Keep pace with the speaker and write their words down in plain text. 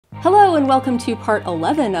Hello and welcome to part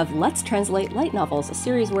 11 of Let's Translate Light Novels, a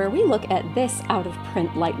series where we look at this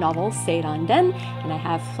out-of-print light novel, Seiran Den, and I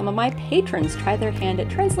have some of my patrons try their hand at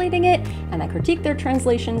translating it, and I critique their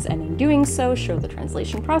translations, and in doing so, show the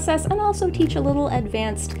translation process, and also teach a little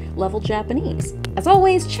advanced level Japanese. As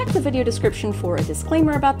always, check the video description for a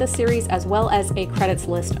disclaimer about this series, as well as a credits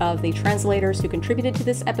list of the translators who contributed to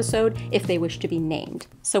this episode if they wish to be named.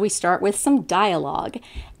 So we start with some dialogue.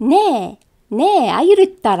 Ne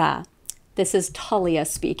ayurutara. This is Talia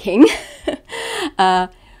speaking.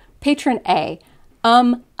 Patron A.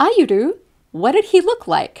 Ayuru, what did he look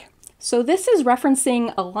like? So this is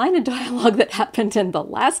referencing a line of dialogue that happened in the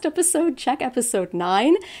last episode. Check episode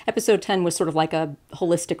 9. Episode 10 was sort of like a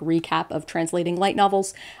holistic recap of translating light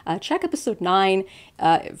novels. Check episode 9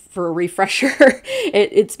 for a refresher.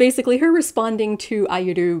 It's basically her responding to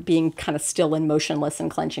Ayuru being kind of still and motionless and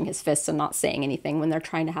clenching his fists and not saying anything when they're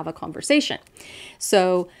trying to have a conversation.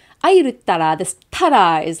 So Ayuru tara, this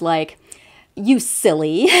tara is like, you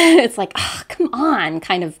silly. It's like, oh, come on,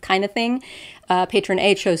 kind of thing. Patron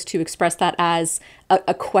A chose to express that as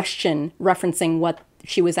a question referencing what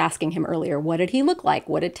she was asking him earlier. What did he look like?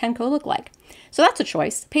 What did Tenko look like? So that's a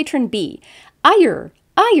choice. Patron B. Ayur,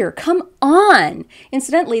 come on.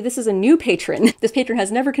 Incidentally, this is a new patron. This patron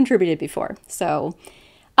has never contributed before. So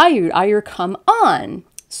Ayur, come on.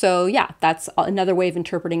 So yeah, that's another way of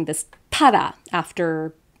interpreting this tara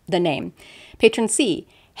after the name. Patron C.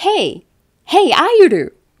 Hey,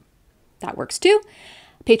 Ayuru. That works too.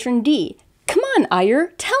 Patron D. Come on,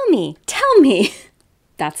 Ayur, tell me.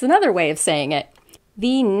 That's another way of saying it.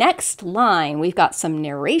 The next line, we've got some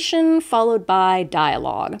narration followed by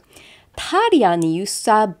dialogue. Taria ni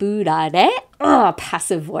yusaburare.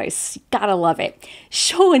 Passive voice. Gotta love it.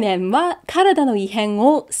 Shounen wa karada no ihen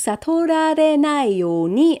o satorare nai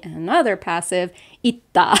youni. Another passive.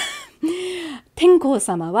 Itta.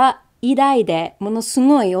 Tenko-sama wa irai de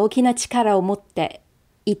monosugoi oukina chikara o motte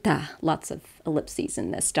ita. Lots of ellipses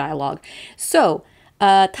in this dialogue. So,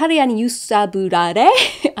 Talia ni yusaburare.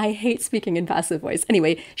 I hate speaking in passive voice.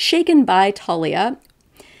 Anyway, shaken by Talia,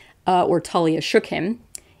 or Talia shook him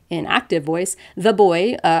in active voice. The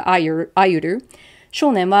boy, Ayuru.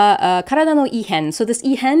 Shounen wa karada no ihen. So this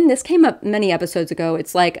ihen, this came up many episodes ago.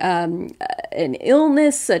 It's like an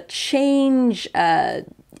illness, a change,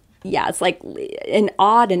 yeah, it's like an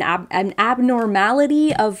odd, an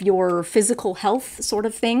abnormality of your physical health sort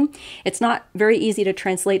of thing. It's not very easy to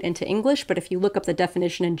translate into English, but if you look up the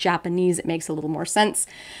definition in Japanese, it makes a little more sense.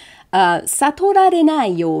 Satorare nai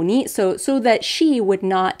yoni, so that she would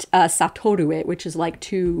not satoru it, which is like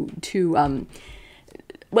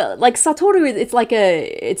well, like satoru,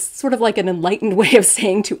 it's sort of like an enlightened way of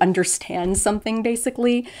saying to understand something,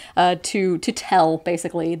 basically, to tell,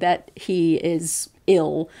 basically, that he is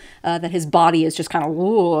ill, that his body is just kind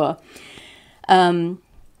of,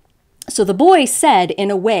 so the boy said, in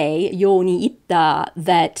a way, yoni itta,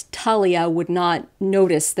 that Talia would not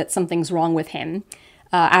notice that something's wrong with him,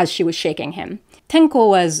 as she was shaking him. Tenko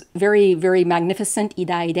was very, very magnificent,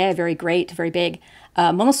 idaide, very great, very big.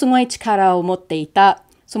 Monosugoi chikara o motte ita.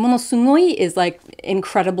 So monosugoi is like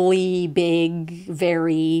incredibly big,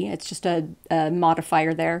 very, it's just a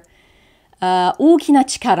modifier there. Oukina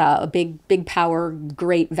chikara, a big power,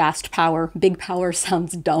 great, vast power. Big power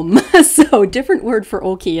sounds dumb. So different word for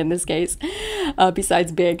oki in this case,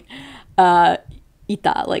 besides big.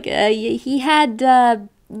 Ita, like he had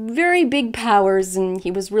very big powers and he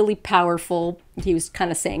was really powerful. He was kind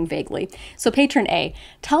of saying vaguely. So patron A,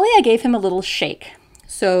 Talia gave him a little shake.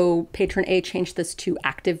 So patron A changed this to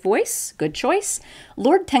active voice. Good choice.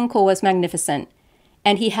 Lord Tenko was magnificent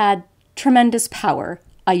and he had tremendous power,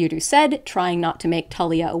 Ayuru said, trying not to make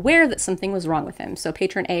Talia aware that something was wrong with him. So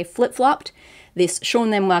patron A flip-flopped this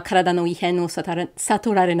shounen wa karada no ihen o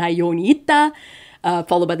satorare nai yoni itta,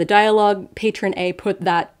 followed by the dialogue. Patron A put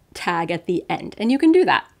that tag at the end, and you can do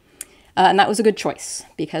that. And that was a good choice,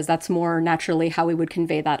 because that's more naturally how we would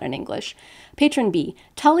convey that in English. Patron B,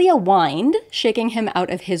 Talia whined, shaking him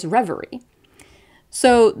out of his reverie.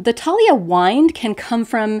 So the Talia whined can come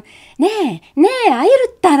from ne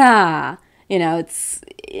ayurutara. You know, it's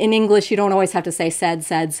in English, you don't always have to say said,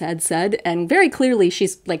 and very clearly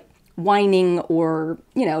she's like whining, or,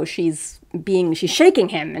 you know, she's shaking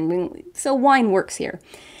him, and so whine works here.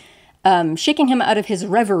 Shaking him out of his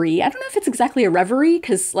reverie. I don't know if it's exactly a reverie,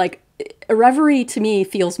 because like a reverie to me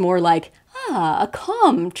feels more like, a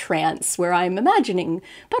calm trance where I'm imagining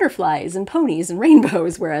butterflies and ponies and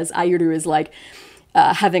rainbows, whereas Ayuru is like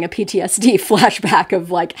having a PTSD flashback of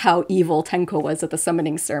like how evil Tenko was at the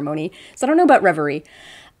summoning ceremony. So I don't know about reverie.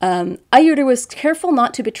 Ayuru was careful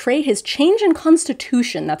not to betray his change in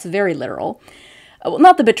constitution. That's very literal. well,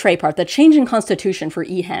 not the betray part, the change in constitution for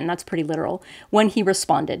Ihan, that's pretty literal, when he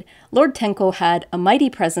responded. Lord Tenko had a mighty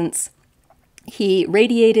presence. He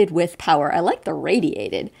radiated with power. I like the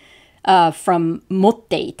radiated from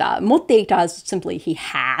motteita. Motteita is simply he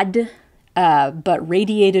had, but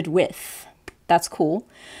radiated with. That's cool.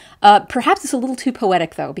 Perhaps it's a little too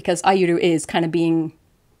poetic, though, because Ayuru is kind of being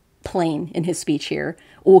plain in his speech here.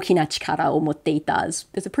 Okina chikara o motteita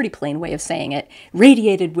is a pretty plain way of saying it.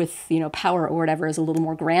 Radiated with, power or whatever is a little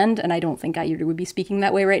more grand, and I don't think Ayuru would be speaking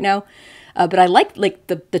that way right now. But I like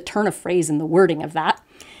the turn of phrase and the wording of that.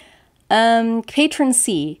 Patron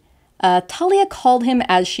C. Talia called him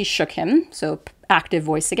as she shook him, so active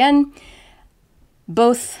voice again.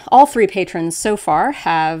 All three patrons so far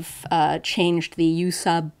have changed the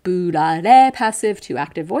yusaburare passive to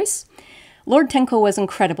active voice. Lord Tenko was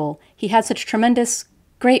incredible. He had such tremendous,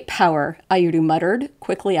 great power, Ayuru muttered,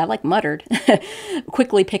 quickly, I like muttered,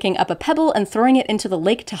 quickly picking up a pebble and throwing it into the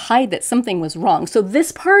lake to hide that something was wrong. So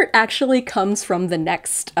this part actually comes from the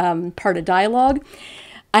next part of dialogue.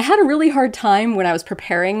 I had a really hard time when I was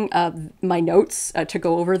preparing my notes to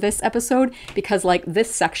go over this episode because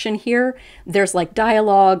this section here, there's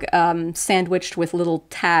dialogue sandwiched with little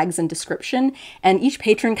tags and description, and each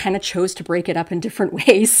patron kind of chose to break it up in different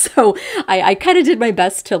ways. So I kind of did my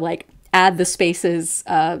best to add the spaces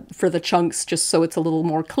for the chunks just so it's a little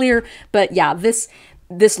more clear. But yeah, this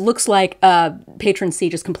looks like Patron C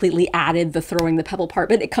just completely added the throwing the pebble part,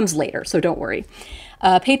 but it comes later, so don't worry.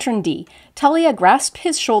 Patron D. Talia grasped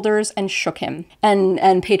his shoulders and shook him.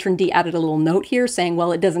 And Patron D added a little note here saying,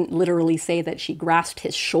 well, it doesn't literally say that she grasped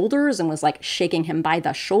his shoulders and was shaking him by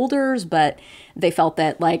the shoulders, but they felt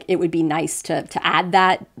that it would be nice to add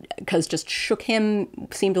that because just shook him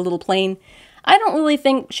seemed a little plain. I don't really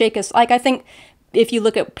think shake is, I think if you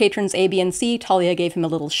look at patrons A, B, and C, Talia gave him a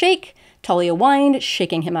little shake. Talia whined,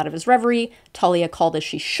 shaking him out of his reverie. Talia called as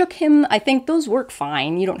she shook him. I think those work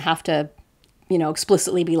fine. You don't have to,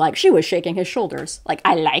 explicitly be she was shaking his shoulders.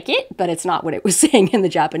 I like it, but it's not what it was saying in the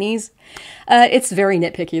Japanese. It's very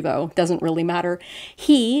nitpicky, though. Doesn't really matter.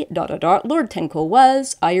 He, ... Lord Tenko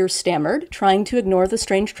was, Ayur stammered, trying to ignore the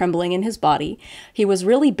strange trembling in his body. He was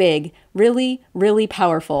really big, really, really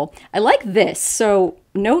powerful. I like this. So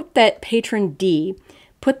note that Patron D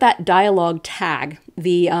put that dialogue tag,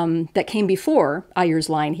 that came before Ayur's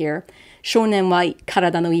line here, Shounen wa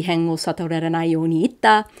karada no ihen wo satoreranai you ni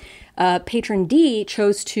itta. Patron D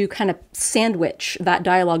chose to kind of sandwich that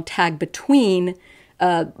dialogue tag between,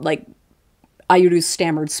 Ayuru's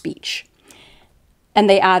stammered speech. And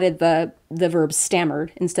they added the verb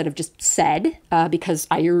stammered instead of just said, because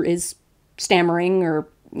Ayuru is stammering or,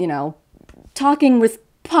 talking with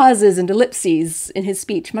pauses and ellipses in his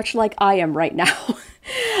speech, much like I am right now.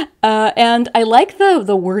 And I like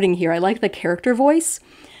the wording here. I like the character voice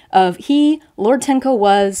of Lord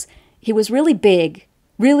Tenko he was really big,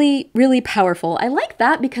 really, really powerful. I like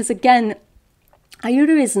that because, again,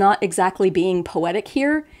 Ayuru is not exactly being poetic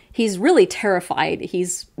here. He's really terrified.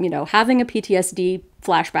 He's, having a PTSD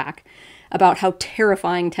flashback about how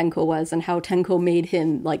terrifying Tenko was and how Tenko made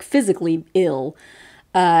him, physically ill.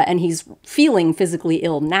 And he's feeling physically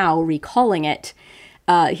ill now, recalling it.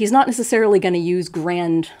 He's not necessarily going to use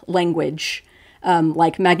grand language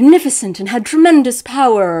like magnificent and had tremendous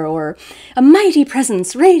power, or a mighty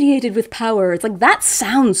presence radiated with power. It's that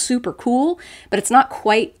sounds super cool, but it's not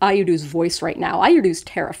quite Ayuru's voice right now. Ayuru's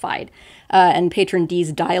terrified. And Patron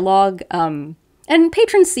D's dialogue, and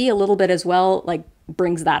Patron C a little bit as well,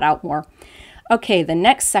 brings that out more. Okay, the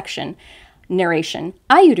next section. Narration.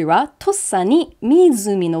 Ayuru wa tossa ni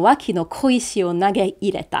mizumi no waki no koishi o nage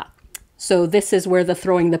ireta. So this is where the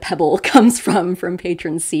throwing the pebble comes from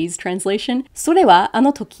Patron C's translation. それはあ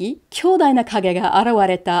の時、強大な影が現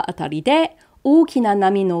れたあたりで、大きな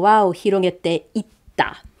波の輪を広げていっ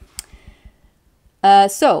た。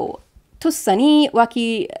So, とっさに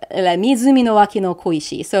脇、湖の脇の小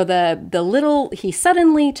石. So he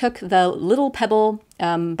suddenly took the little pebble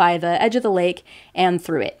by the edge of the lake and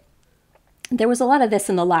threw it. There was a lot of this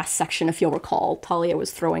in the last section, if you'll recall. Talia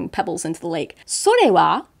was throwing pebbles into the lake. それ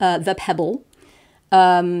は, the pebble,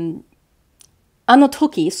 あの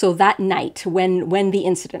時, so that night, when the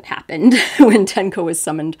incident happened, when Tenko was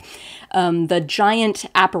summoned, the giant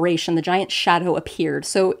apparition, the giant shadow appeared.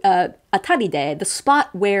 So, ataride, the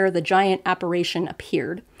spot where the giant apparition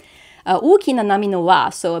appeared. 大きな波の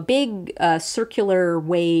輪, so a big circular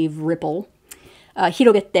wave ripple.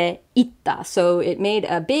 広げていった. So it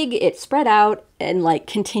spread out and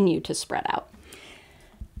continued to spread out.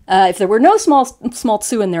 If there were no small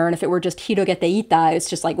tsu in there, and if it were just hirogete ita, it's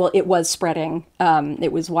just like, well, it was spreading,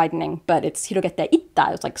 it was widening, but it's hirogete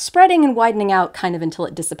ita. It's like spreading and widening out kind of until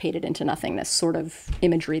it dissipated into nothingness, sort of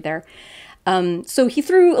imagery there. So he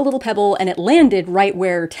threw a little pebble and it landed right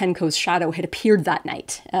where Tenko's shadow had appeared that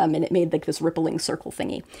night. And it made like this rippling circle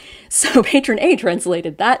thingy. So patron A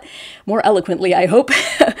translated that more eloquently, I hope.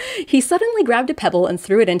 He suddenly grabbed a pebble and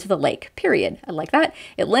threw it into the lake, period. I like that.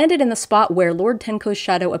 It landed in the spot where Lord Tenko's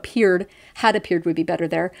shadow had appeared would be better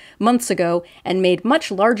there, months ago, and made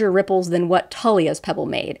much larger ripples than what Talia's pebble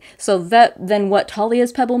made. So then what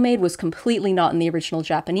Talia's pebble made was completely not in the original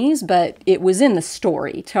Japanese, but it was in the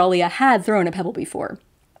story. Talia had thrown a pebble before,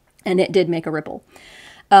 and it did make a ripple.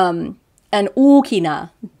 And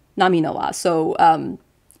okina namino wa, so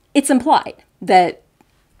it's implied that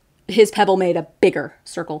his pebble made a bigger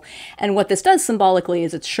circle. And what this does symbolically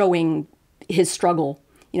is it's showing his struggle.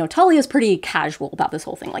 You know, Talia's pretty casual about this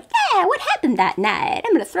whole thing. Like, yeah, what happened that night?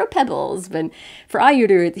 I'm going to throw pebbles. But for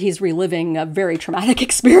Ayuru, he's reliving a very traumatic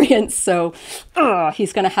experience. So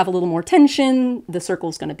he's going to have a little more tension. The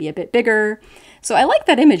circle's going to be a bit bigger. So I like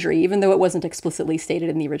that imagery, even though it wasn't explicitly stated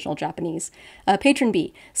in the original Japanese. Patron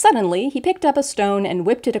B. Suddenly, he picked up a stone and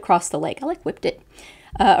whipped it across the lake. I like whipped it.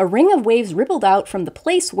 A ring of waves rippled out from the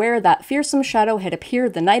place where that fearsome shadow had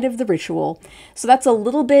appeared the night of the ritual. So that's a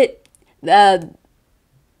little bit...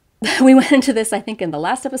 we went into this, I think, in the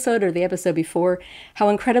last episode or the episode before, how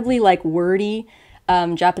incredibly, like, wordy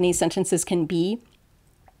Japanese sentences can be.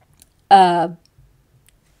 The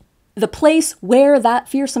place where that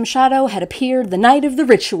fearsome shadow had appeared the night of the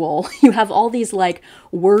ritual. You have all these, like,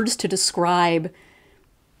 words to describe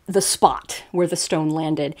the spot where the stone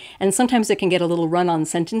landed. And sometimes it can get a little run-on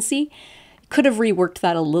sentencey. Could have reworked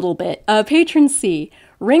that a little bit. Patron C.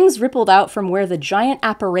 Rings rippled out from where the giant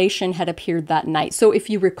apparition had appeared that night. So if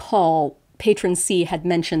you recall, Patron C had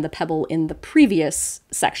mentioned the pebble in the previous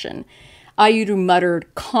section. Ayuru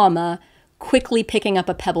muttered, comma, quickly picking up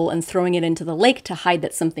a pebble and throwing it into the lake to hide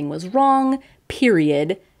that something was wrong,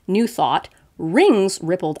 period, new thought. Rings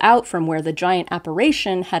rippled out from where the giant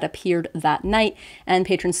apparition had appeared that night, and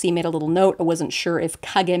Patron C made a little note. I wasn't sure if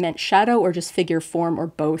kage meant shadow or just figure form or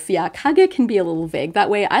both. Yeah, kage can be a little vague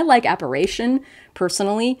that way. I like apparition,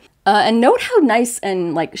 personally. And note how nice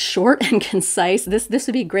and, like, short and concise. This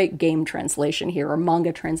would be great game translation here, or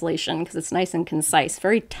manga translation, because it's nice and concise,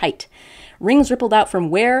 very tight. Rings rippled out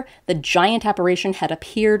from where the giant apparition had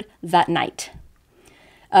appeared that night.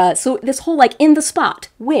 So this whole, like, in the spot,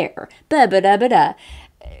 where, ba-ba-da-ba-da,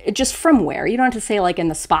 just from where. You don't have to say, like, in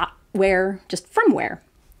the spot where, just from where.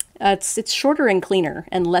 It's shorter and cleaner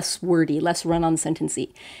and less wordy, less run-on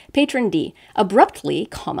sentencey. Patron D, abruptly,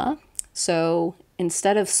 comma, so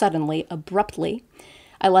instead of suddenly, abruptly,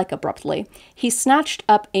 I like abruptly, he snatched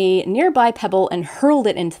up a nearby pebble and hurled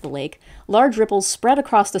it into the lake. Large ripples spread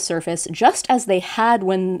across the surface, just as they had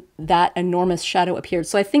when that enormous shadow appeared.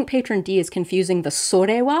 So I think Patron D is confusing the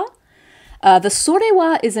sorewa. The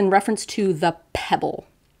sorewa is in reference to the pebble.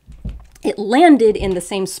 It landed in the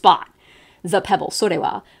same spot, the pebble,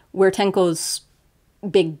 sorewa, where Tenko's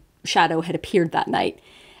big shadow had appeared that night,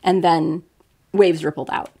 and then waves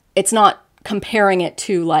rippled out. It's not comparing it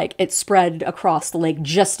to, like, it spread across the lake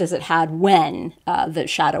just as it had when the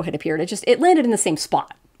shadow had appeared. It landed in the same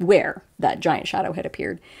spot where that giant shadow had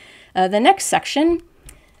appeared. The next section,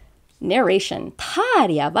 narration. ター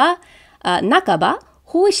リアは半ば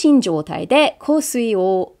放心状態で香水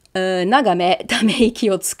を眺めため息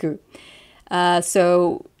をつく.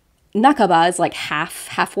 So, 半ば is like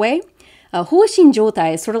halfway. 放心状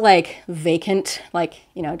態 is sort of like vacant, like,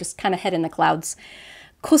 you know, just kind of head in the clouds.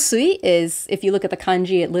 Kosui is, if you look at the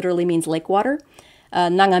kanji, it literally means lake water.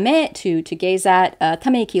 Nagame, to gaze at.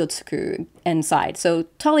 Tameiki o tsuku, and sighed. So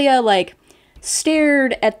Talia, like,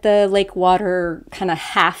 stared at the lake water kind of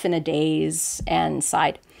half in a daze and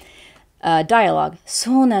sighed. Dialogue.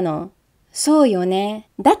 そうなの。そうよね。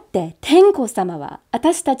だって天子様は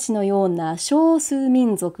私たちのような少数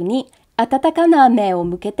民族に温かな目を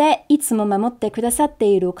向けていつも守ってくださって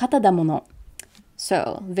いる方だもの。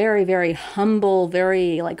So, very, very humble,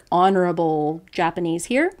 very, like, honorable Japanese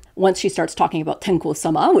here. Once she starts talking about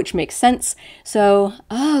Tenko-sama, which makes sense. So,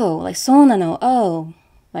 oh, like, so nano, oh.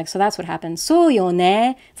 Like, so that's what happened. So yo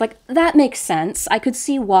ne. It's like, that makes sense. I could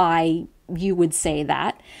see why you would say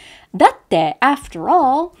that. Datte, after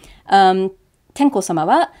all, Tenko-sama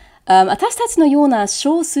wa, 私たちのような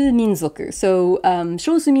少数民族. So,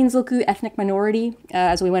 少数民族, ethnic minority,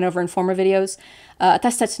 as we went over in former videos.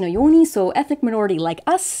 私たちのように, so ethnic minority like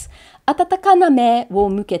us. 温かな目を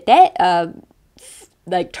向けて,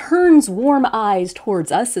 like turns warm eyes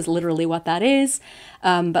towards us is literally what that is.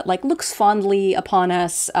 But like looks fondly upon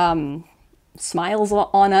us, smiles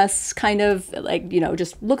on us, kind of like,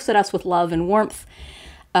 just looks at us with love and warmth.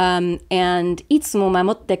 And いつも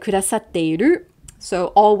守ってくださっている.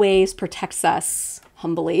 So always protects us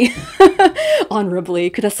humbly,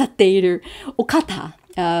 honorably. くださっている. お方,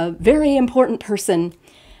 very important person.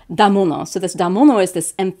 だもの. So this だもの is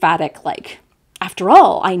this emphatic, like, after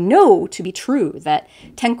all, I know to be true that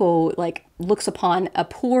Tenko, like, looks upon a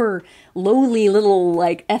poor, lowly little,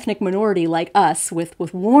 like, ethnic minority like us with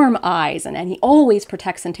warm eyes, and he always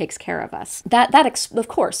protects and takes care of us. Of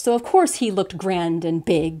course. So, of course, he looked grand and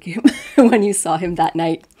big when you saw him that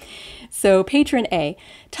night. So, patron A.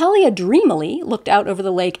 Talia dreamily looked out over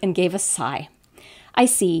the lake and gave a sigh. I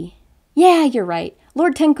see. Yeah, you're right.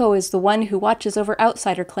 Lord Tenko is the one who watches over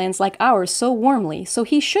outsider clans like ours so warmly, so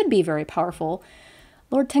he should be very powerful.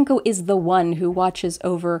 Lord Tenko is the one who watches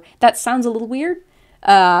over... That sounds a little weird.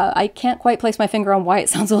 I can't quite place my finger on why it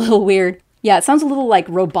sounds a little weird. Yeah, it sounds a little like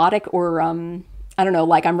robotic or, I don't know,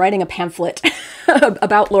 like I'm writing a pamphlet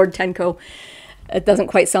about Lord Tenko. It doesn't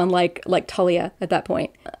quite sound like Talia at that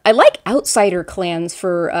point. I like outsider clans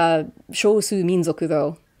for Shousu Minzoku,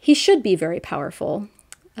 though. He should be very powerful.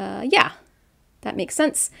 Yeah. That makes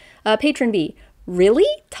sense. Patron B. Really?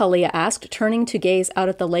 Talia asked, turning to gaze out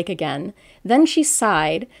at the lake again. Then she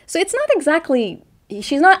sighed. So it's not exactly...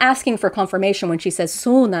 She's not asking for confirmation when she says,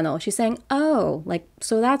 so nano. She's saying, oh, like,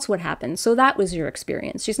 so that's what happened. So that was your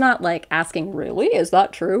experience. She's not, like, asking, really? Is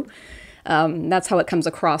that true? That's how it comes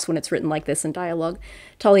across when it's written like this in dialogue.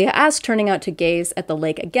 Talia asked, turning out to gaze at the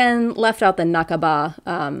lake again, left out the nakaba.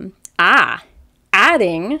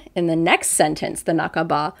 Adding, in the next sentence, the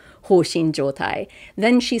nakaba, hoshin jotai.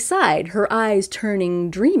 Then she sighed, her eyes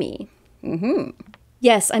turning dreamy.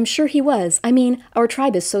 Yes, I'm sure he was. I mean, our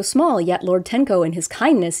tribe is so small, yet Lord Tenko in his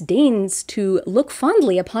kindness deigns to look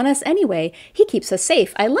fondly upon us anyway. He keeps us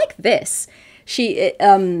safe. I like this.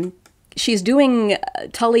 She's doing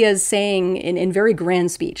Talia's saying in very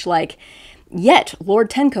grand speech, like, yet Lord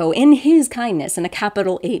Tenko, in his kindness, and a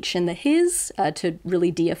capital H in the his, to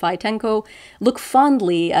really deify Tenko, look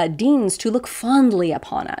fondly, deigns to look fondly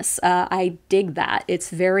upon us. I dig that. It's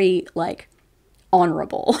very, like,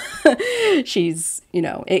 honorable. She's,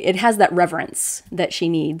 it has that reverence that she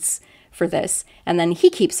needs for this. And then he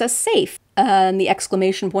keeps us safe. And the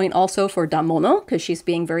exclamation point also for damono, because she's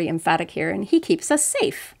being very emphatic here, and he keeps us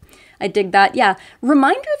safe. I dig that. Yeah.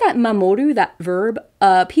 Reminder that mamoru, that verb,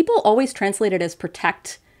 people always translate it as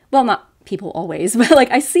protect. Well, not people always, but like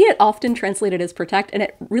I see it often translated as protect, and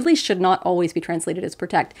it really should not always be translated as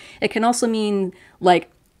protect. It can also mean like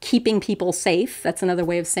keeping people safe. That's another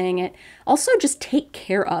way of saying it. Also just take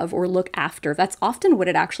care of or look after. That's often what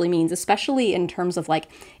it actually means, especially in terms of like,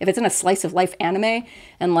 if it's in a slice of life anime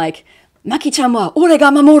and like, Maki-chan wa ore ga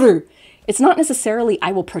mamoru. It's not necessarily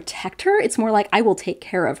I will protect her, it's more like I will take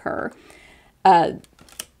care of her.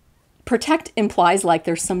 Protect implies like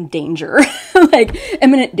there's some danger, like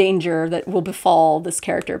imminent danger that will befall this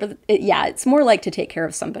character. But yeah, it's more like to take care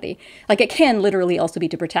of somebody. Like it can literally also be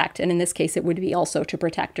to protect. And in this case, it would be also to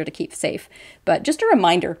protect or to keep safe. But just a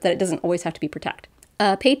reminder that it doesn't always have to be protect.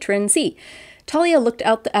 Patron C. Talia looked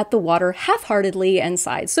out at the water half-heartedly and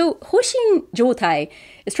sighed. So hoshin jotai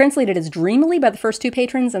is translated as dreamily by the first two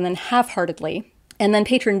patrons and then half-heartedly. And then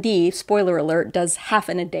patron D, spoiler alert, does half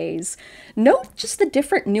in a daze. Note just the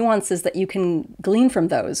different nuances that you can glean from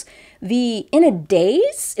those. The in a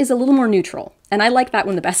daze is a little more neutral. And I like that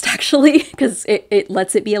one the best, actually, because it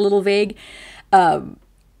lets it be a little vague.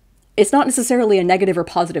 It's not necessarily a negative or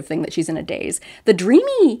positive thing that she's in a daze. The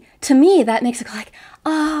dreamy, to me, that makes it like,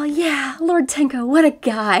 oh yeah, Lord Tenko, what a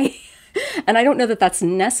guy. And I don't know that that's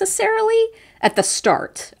necessarily at the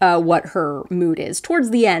start what her mood is.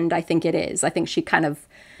 Towards the end, I think it is. I think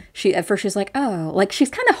at first she's like, oh, like she's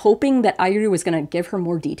kind of hoping that Ayuru was going to give her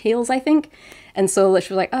more details, I think. And so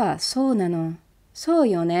she was like, so nano, so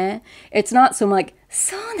yo ne. It's not so like,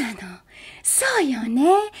 so nano. So yo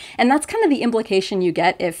ne. And that's kind of the implication you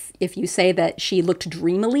get if you say that she looked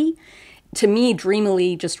dreamily. To me,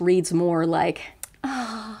 dreamily just reads more like,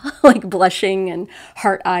 oh, like blushing and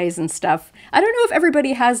heart eyes and stuff. I don't know if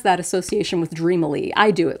everybody has that association with dreamily.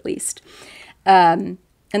 I do, at least. And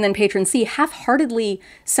then patron C, half-heartedly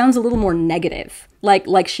sounds a little more negative,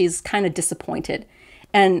 like she's kind of disappointed.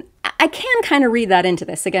 And I can kind of read that into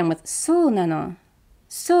this, again, with so nano,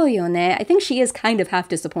 so yo ne. I think she is kind of half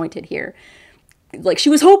disappointed here. Like, she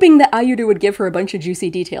was hoping that Ayuru would give her a bunch of juicy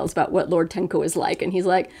details about what Lord Tenko is like. And he's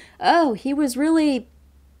like, oh, he was really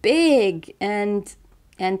big and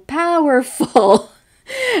powerful.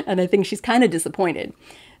 And I think she's kind of disappointed.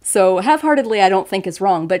 So half-heartedly I don't think is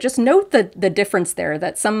wrong, but just note the difference there,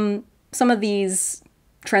 that some of these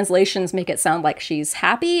translations make it sound like she's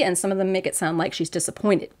happy and some of them make it sound like she's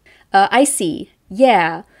disappointed. I see.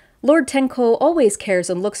 Yeah. Lord Tenko always cares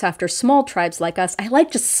and looks after small tribes like us. I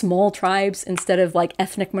like just small tribes instead of like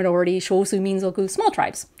ethnic minority, shosu minzoku, small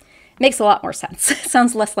tribes. Makes a lot more sense.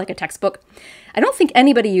 Sounds less like a textbook. I don't think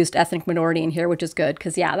anybody used ethnic minority in here, which is good,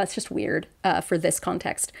 because yeah, that's just weird for this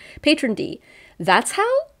context. Patron D. That's how?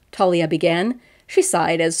 Talia began. She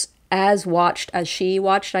sighed as she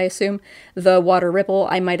watched, I assume, the water ripple.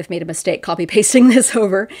 I might have made a mistake copy-pasting this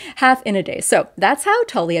over. Half in a day. So that's how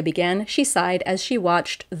Talia began. She sighed as she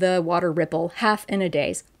watched the water ripple half in a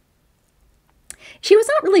daze. She was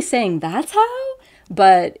not really saying that's how,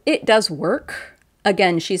 but it does work.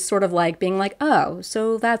 Again, she's sort of like being like, oh,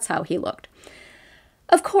 so that's how he looked.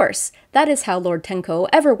 Of course, that is how Lord Tenko,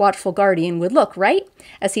 ever watchful guardian, would look, right?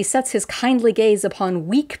 As he sets his kindly gaze upon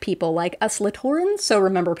weak people like us Litorans. So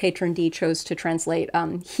remember, Patron D chose to translate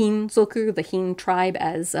Hinzoku, the Hin tribe,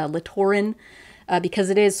 as Litoran, because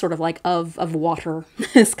it is sort of like of water,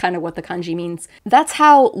 is kind of what the kanji means. That's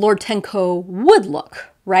how Lord Tenko would look,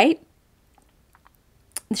 right?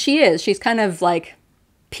 She is. She's kind of like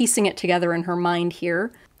piecing it together in her mind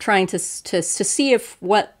here, trying to see if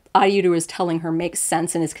what Ayuru is telling her makes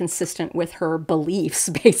sense and is consistent with her beliefs,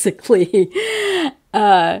 basically.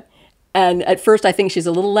 And at first I think she's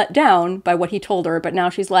a little let down by what he told her, but now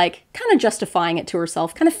she's like kind of justifying it to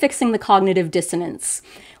herself, kind of fixing the cognitive dissonance.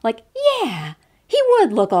 Like, yeah, he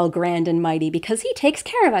would look all grand and mighty because he takes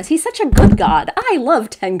care of us. He's such a good god. I love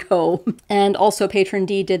Tenko. And also Patron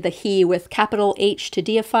D did the he with capital H to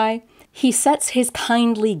deify. He sets his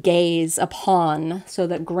kindly gaze upon, so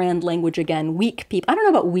that grand language again, weak people. I don't know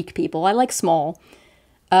about weak people. I like small,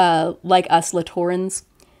 like us Litorans.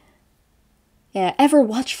 Yeah, ever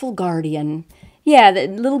watchful guardian. Yeah, the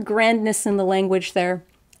little grandness in the language there.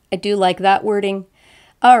 I do like that wording.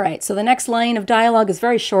 All right, so the next line of dialogue is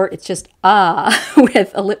very short. It's just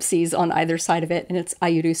with ellipses on either side of it, and it's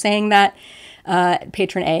Ayuru saying that.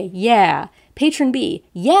 Patron A, yeah. Patron B,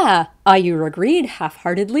 yeah, Ayuru agreed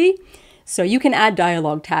half-heartedly. So you can add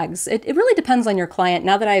dialogue tags. It really depends on your client.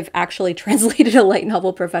 Now that I've actually translated a light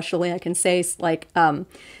novel professionally, I can say, like,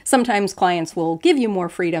 sometimes clients will give you more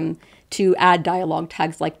freedom to add dialogue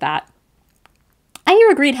tags like that.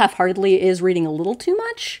 Ayuru agreed half-heartedly is reading a little too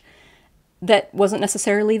much. That wasn't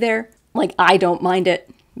necessarily there. Like, I don't mind it,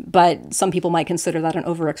 but some people might consider that an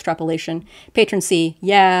over-extrapolation. Patron C,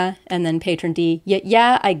 yeah, and then Patron D,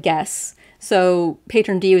 yeah, I guess. So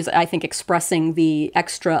Patron D was, I think, expressing the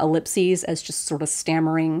extra ellipses as just sort of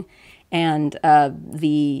stammering and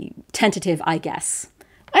the tentative I guess.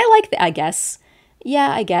 I like the I guess. Yeah,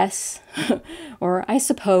 I guess. Or I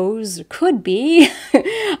suppose, could be.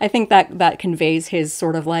 I think that conveys his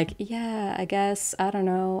sort of like, yeah, I guess, I don't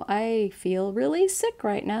know, I feel really sick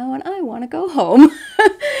right now and I want to go home.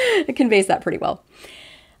 It conveys that pretty well.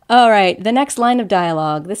 All right, the next line of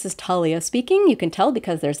dialogue. This is Talia speaking. You can tell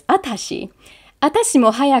because there's atashi. Atashi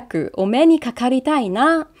mo hayaku o me ni kakaritai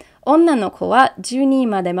na. Onna no ko wa 12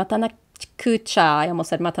 made matanakucha. I almost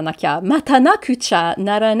said matanakia. Matanakucha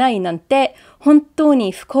naranai nante hontou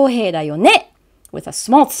ni fukohei da yo ne. With a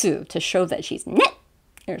small tsu to show that she's ne.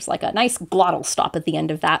 There's like a nice glottal stop at the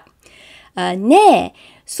end of that. Ne,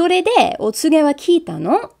 sore de otsuge wa kita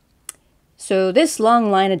no? So this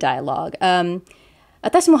long line of dialogue.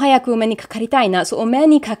 私も早くお目にかかりたいな. So お目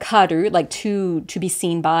にかかる, like to be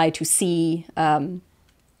seen by, to see,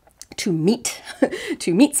 to meet,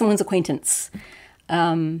 to meet someone's acquaintance.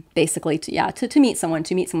 Basically, to meet someone's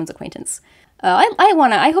acquaintance.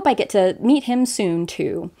 I hope I get to meet him soon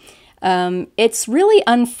too. It's really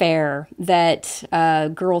unfair that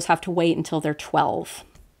girls have to wait until they're 12.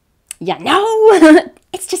 Yeah, no,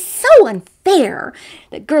 it's just so unfair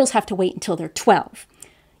that girls have to wait until they're 12.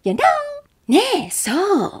 You know? Ne,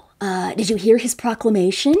 so, did you hear his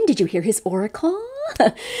proclamation? Did you hear his oracle?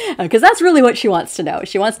 Because that's really what she wants to know.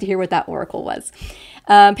 She wants to hear what that oracle was.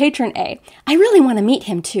 Patron A, I really want to meet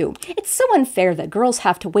him too. It's so unfair that girls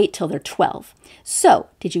have to wait till they're 12. So,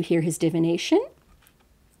 did you hear his divination?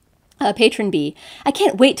 Patron B, I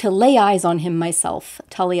can't wait to lay eyes on him myself.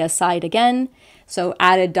 Talia sighed again. So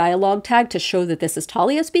added dialogue tag to show that this is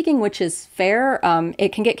Talia speaking, which is fair.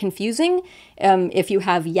 It can get confusing if you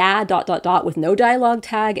have yeah ... with no dialogue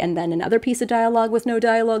tag and then another piece of dialogue with no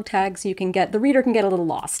dialogue tag. So the reader can get a little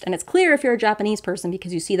lost. And it's clear if you're a Japanese person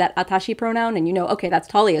because you see that atashi pronoun and you know, okay, that's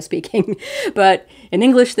Talia speaking. But in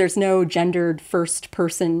English, there's no gendered first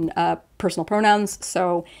person personal pronouns.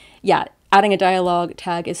 So yeah, adding a dialogue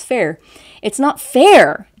tag is fair. It's not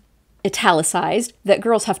fair italicized, that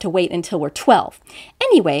girls have to wait until we're 12.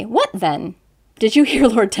 Anyway, what then? Did you hear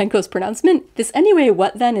Lord Tenko's pronouncement? This anyway,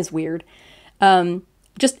 what then is weird.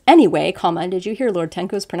 Just anyway, comma, did you hear Lord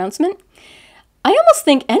Tenko's pronouncement? I almost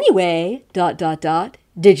think anyway, ...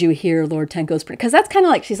 Did you hear Lord Tenko's pronouncement? Because that's kind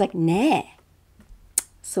of like, she's like, ne.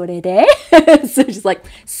 Sorede? So she's like,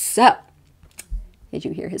 so. Did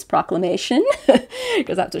you hear his proclamation?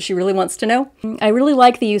 Because that's what she really wants to know. I really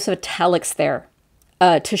like the use of italics there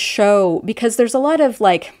to show, because there's a lot of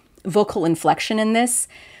like vocal inflection in this.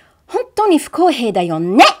 本当に不公平だよ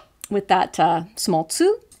ね with that small tsu.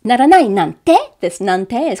 ならないなんて. This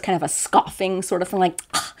nante is kind of a scoffing sort of thing, like,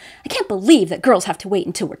 I can't believe that girls have to wait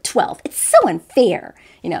until we're 12. It's so unfair.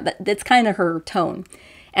 You know, that's kind of her tone.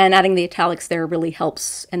 And adding the italics there really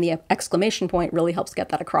helps, and the exclamation point really helps get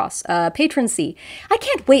that across. Patron C. I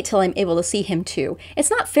can't wait till I'm able to see him too. It's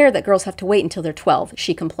not fair that girls have to wait until they're 12,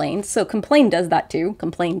 she complained. So complain does that too.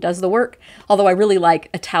 Complain does the work. Although I really like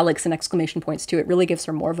italics and exclamation points too. It really gives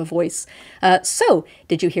her more of a voice. So,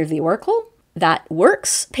 did you hear the oracle? That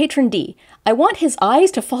works. Patron D. I want his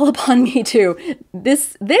eyes to fall upon me too.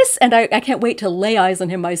 This, and I can't wait to lay eyes on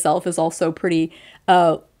him myself is also pretty,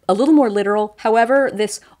 a little more literal. However,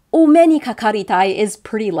 this ome ni kakaritai is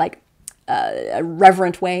pretty like a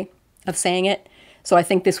reverent way of saying it. So I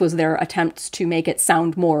think this was their attempts to make it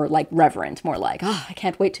sound more like reverent, more like, I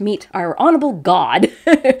can't wait to meet our honorable God,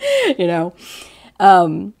 you know.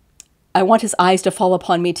 I want his eyes to fall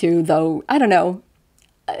upon me too, though, I don't know.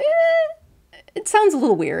 It sounds a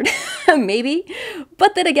little weird, maybe.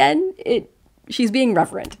 But then again, she's being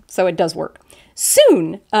reverent, so it does work.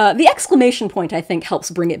 Soon, the exclamation point, I think,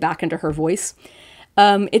 helps bring it back into her voice.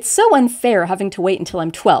 It's so unfair having to wait until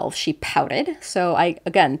I'm 12, she pouted. So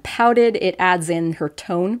again, pouted, it adds in her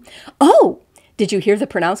tone. Oh, did you hear the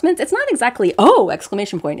pronouncements? It's not exactly, oh,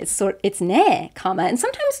 exclamation point. It's ne, comma. And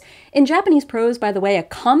sometimes in Japanese prose, by the way, a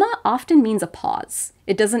comma often means a pause.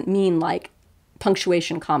 It doesn't mean like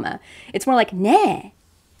punctuation, comma. It's more like ne.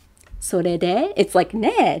 Sorede, it's like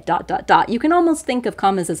ne, ... You can almost think of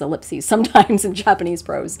commas as ellipses sometimes in Japanese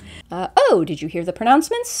prose. Oh, did you hear the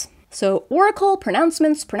pronouncements? So oracle,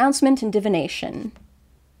 pronouncements, pronouncement, and divination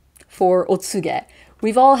for otsuge.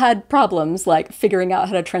 We've all had problems like figuring out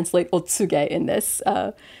how to translate otsuge in this,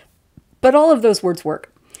 but all of those words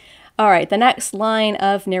work. All right, the next line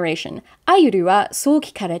of narration. Ayuru wa so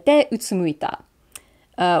kikarete utsumuita.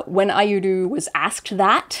 When Ayuru was asked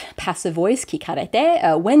that, passive voice,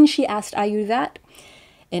 kikarete, when she asked Ayuru that,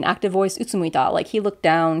 in active voice, utsumuita, like he looked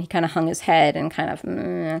down, he kind of hung his head and kind of,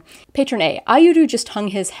 Patron A, Ayuru just hung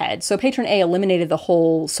his head, so Patron A eliminated the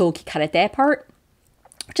whole so kikarete part,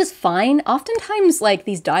 which is fine. Oftentimes, like,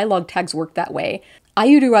 these dialogue tags work that way.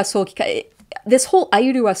 Ayuru wa so kikarete, this whole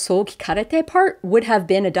Ayuru wa so kikarete part would have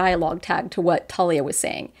been a dialogue tag to what Talia was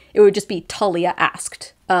saying. It would just be Talia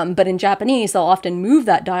asked. But in Japanese, they'll often move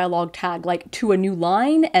that dialogue tag like to a new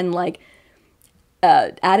line and like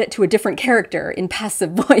add it to a different character in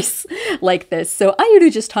passive voice like this. So Ayuru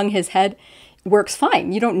just hung his head works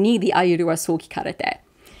fine. You don't need the Ayuru wa so kikarete.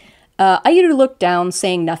 Ayuru looked down,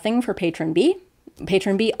 saying nothing for Patron B.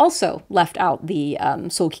 Patron B also left out the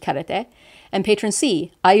so kikarete. And Patron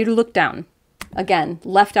C, Ayuru looked down. Again,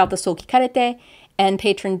 left out the so kikarete. And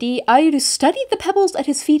Patron D, Ayuru studied the pebbles at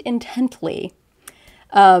his feet intently.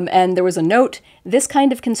 And there was a note, this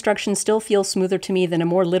kind of construction still feels smoother to me than a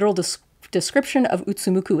more literal description of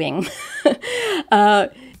utsumukuing.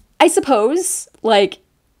 I suppose, like,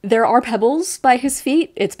 there are pebbles by his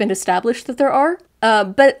feet. It's been established that there are.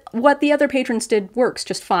 But what the other patrons did works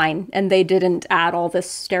just fine. And they didn't add all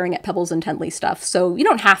this staring at pebbles intently stuff. So you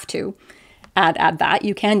don't have to add that.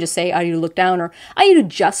 You can just say, Ayuru looked down, or Ayuru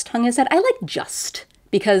just hung his head. I like just,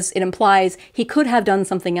 because it implies he could have done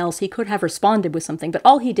something else, he could have responded with something, but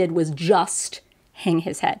all he did was just hang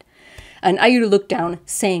his head. And Ayuru looked down,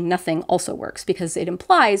 saying nothing also works, because it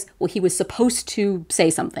implies, well, he was supposed to say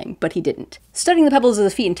something, but he didn't. Studying the pebbles of the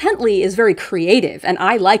feet intently is very creative, and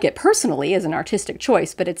I like it personally as an artistic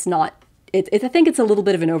choice, but it's not, I think it's a little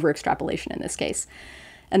bit of an over-extrapolation in this case.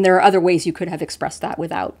 And there are other ways you could have expressed that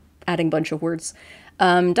without adding a bunch of words.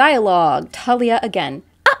 Dialogue, Talia again.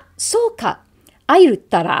 Ah, so ka. Ayuru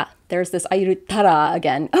tara. There's this Ayuru tara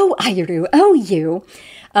again. Oh, Ayuru. Oh, you.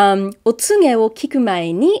 Otsuge wo kiku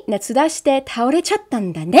mae ni netsu dashite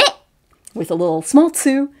taorechatta da ne. With a little small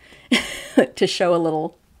tsu to show a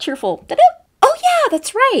little cheerful. Oh, yeah,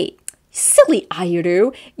 that's right. Silly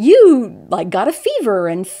Ayuru. You, like, got a fever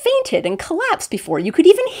and fainted and collapsed before you could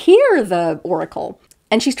even hear the oracle.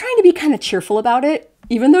 And she's trying to be kind of cheerful about it,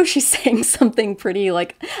 even though she's saying something pretty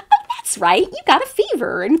like, oh that's right, you got a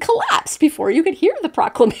fever and collapsed before you could hear the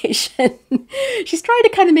proclamation. She's trying to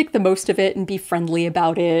kind of make the most of it and be friendly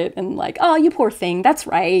about it and like, oh, you poor thing, that's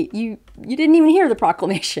right, you didn't even hear the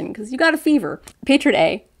proclamation because you got a fever. Patron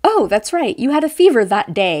A, oh, that's right, you had a fever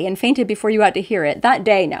that day and fainted before you got to hear it. That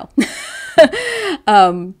day, no.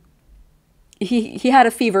 He had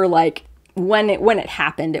a fever like when it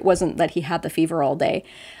happened. It wasn't that he had the fever all day.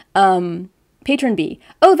 Patron B,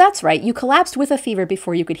 oh, that's right, you collapsed with a fever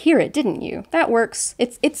before you could hear it, didn't you? That works.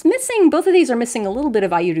 It's missing, both of these are missing a little bit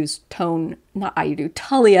of Ayuru's tone, not Ayuru,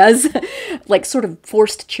 Talia's, like sort of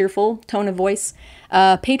forced cheerful tone of voice.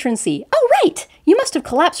 Patron C, oh, right, you must have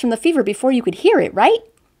collapsed from the fever before you could hear it, right?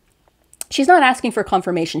 She's not asking for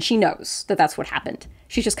confirmation. She knows that that's what happened.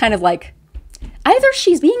 She's just kind of like, either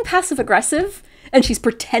she's being passive aggressive and she's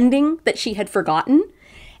pretending that she had forgotten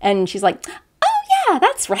and she's like, oh yeah,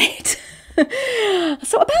 that's right.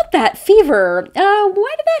 So about that fever,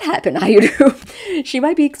 why did that happen, Ayuru? She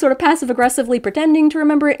might be sort of passive aggressively pretending to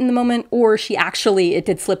remember it in the moment, or it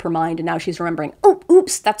did slip her mind and now she's remembering, oh,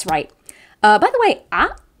 oops, that's right. By the way,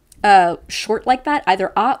 short like that,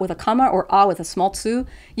 either with a comma or with a small tsu,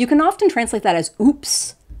 you can often translate that as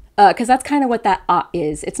oops. Because that's kind of what that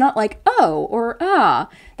is. It's not like oh or ah.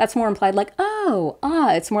 That's more implied like oh,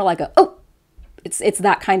 ah. It's more like a oh. It's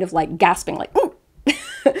that kind of like gasping like ooh.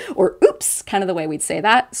 Or oops, kind of the way we'd say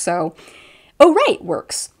that. So, oh right,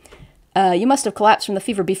 works. You must have collapsed from the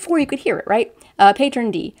fever before you could hear it, right?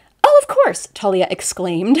 Patron D. Oh, of course, Talia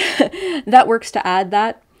exclaimed. That works to add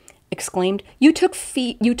that. Exclaimed. You took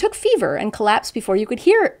fever and collapsed before you could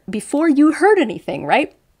hear it, before you heard anything,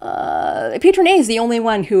 right? Patron A is the only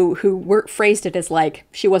one who phrased it as like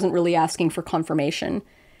she wasn't really asking for confirmation.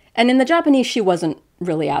 And in the Japanese, she wasn't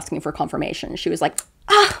really asking for confirmation. She was like,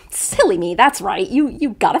 ah, silly me, that's right. You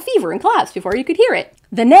got a fever and collapsed before you could hear it.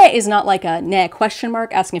 The ne is not like a ne question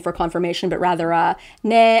mark asking for confirmation, but rather a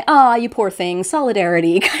ne, ah, you poor thing,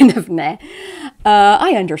 solidarity kind of ne.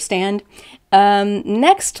 I understand.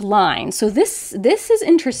 Next line. So this is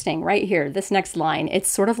interesting right here. This next line. It's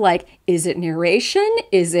sort of like, is it narration?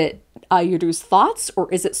 Is it Ayuru's thoughts?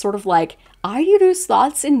 Or is it sort of like Ayuru's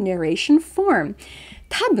thoughts in narration form?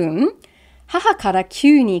 多分、母から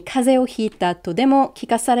急に風邪をひいたとでも聞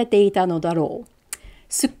かされていたのだろう。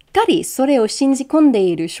すっかりそれを信じ込んで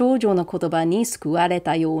いる少女の言葉に救われ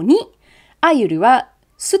たように、アユルは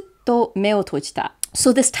すっと目を閉じた。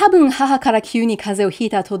So this 多分母から急に風邪をひい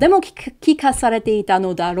たとでも聞かされていた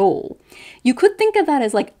のだろう。You could think of that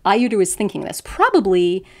as like Ayuru is thinking this.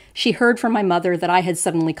 Probably she heard from my mother that I had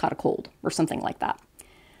suddenly caught a cold or something like that.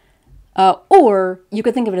 Or you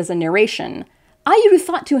could think of it as a narration. Ayuru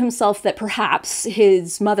thought to himself that perhaps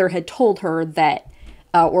his mother had told her that,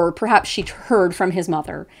 or perhaps she heard from his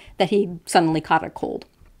mother that he suddenly caught a cold.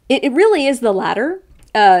 It really is the latter.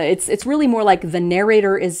 It's really more like the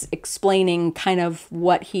narrator is explaining kind of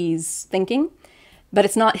what he's thinking, but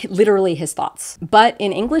it's not literally his thoughts. But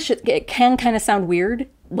in English, it can kind of sound weird,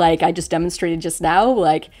 like I just demonstrated just now.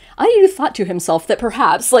 Like, Ayuru thought to himself that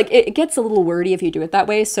perhaps, like, it gets a little wordy if you do it that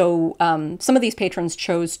way. So some of these patrons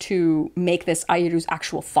chose to make this Ayuru's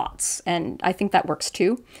actual thoughts, and I think that works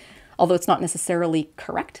too, although it's not necessarily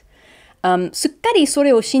correct. すっかりそ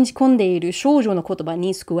れを信じ込んでいる少女の言葉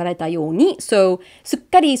に救われたように So, すっ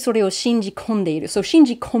かりそれを信じ込んでいる So, 信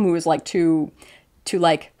じ込む is like to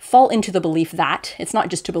like fall into the belief that. It's not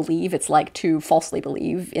just to believe, it's like to falsely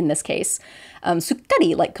believe in this case. すっか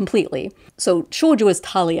り like completely. So, 少女 is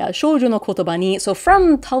Talia. 少女の言葉に So,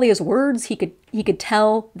 from Talia's words, he could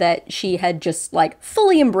tell that she had just like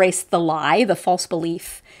fully embraced the lie, the false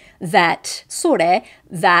belief that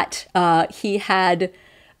he had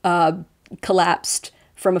collapsed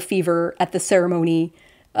from a fever at the ceremony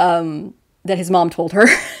that his mom told her.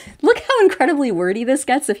 Look how incredibly wordy this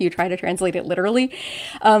gets if you try to translate it literally.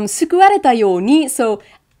 救われたように So,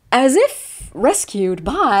 as if rescued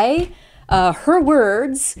by her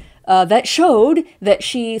words that showed that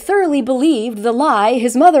she thoroughly believed the lie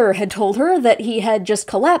his mother had told her that he had just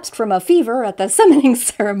collapsed from a fever at the summoning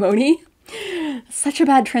ceremony. Such a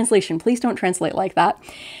bad translation. Please don't translate like that.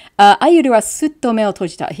 Ayuru wa sutto me o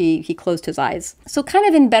tojita. He closed his eyes. So kind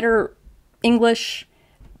of in better English,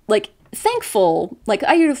 like thankful, like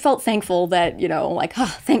Ayuru felt thankful that, you know, like,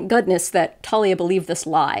 thank goodness that Talia believed this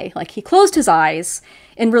lie. Like he closed his eyes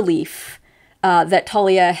in relief that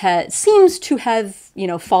Talia seems to have, you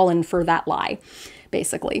know, fallen for that lie,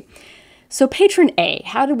 basically. So patron A,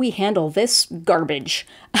 how did we handle this garbage?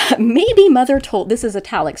 Maybe mother told, this is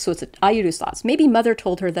italics, so it's Ayuru's thoughts. Maybe mother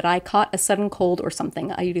told her that I caught a sudden cold or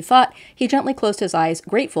something. Ayuru thought. He gently closed his eyes,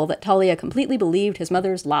 grateful that Talia completely believed his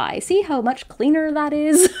mother's lie. See how much cleaner that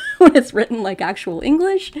is when it's written like actual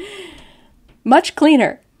English? Much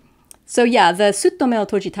cleaner. So yeah, the suttome o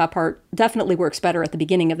tojita part definitely works better at the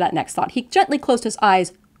beginning of that next thought. He gently closed his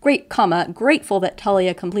eyes, grateful that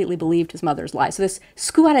Talia completely believed his mother's lie. So this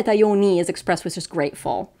sukuareta yo ni is expressed with just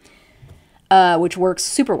grateful, which works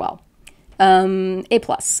super well. A+.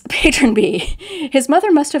 Patron B. His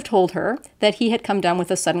mother must have told her that he had come down with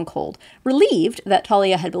a sudden cold. Relieved that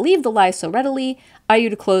Talia had believed the lie so readily,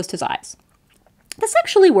 Ayuru closed his eyes. This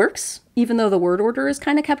actually works, even though the word order is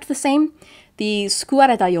kind of kept the same. The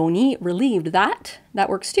sukuareta yo ni, relieved that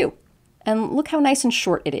works too. And look how nice and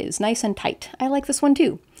short it is, nice and tight. I like this one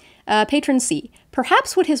too. Patron C.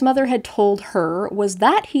 Perhaps what his mother had told her was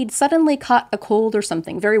that he'd suddenly caught a cold or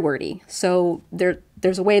something. Very wordy. So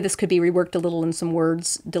there's a way this could be reworked a little and some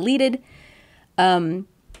words deleted. Perhaps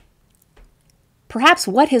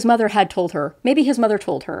what his mother had told her. Maybe his mother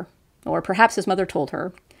told her. Or perhaps his mother told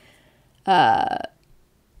her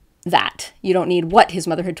that. You don't need what his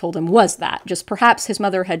mother had told him was that. Just perhaps his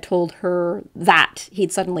mother had told her that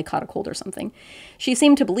he'd suddenly caught a cold or something. She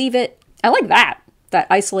seemed to believe it. I like that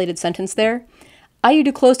isolated sentence there.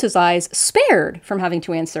 Ayuru closed his eyes, spared from having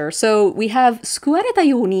to answer. So we have sukuareta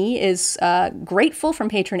yo ni is grateful from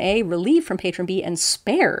patron A, relieved from patron B, and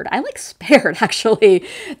spared. I like spared, actually.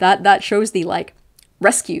 That shows the, like,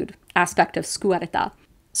 rescued aspect of sukuareta.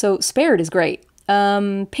 So spared is great.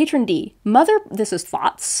 Patron D. Mother, this is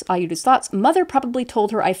thoughts, Ayuru's thoughts. Mother probably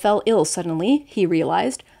told her I fell ill suddenly, he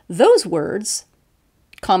realized. Those words,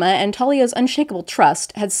 and Talia's unshakable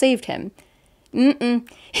trust had saved him.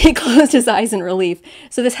 He closed his eyes in relief.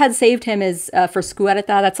 So this had saved him is for sukuareta.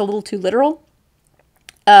 That's a little too literal.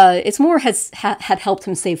 It's more had helped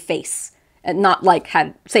him save face, and not like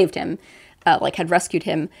had saved him, like had rescued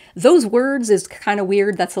him. Those words is kind of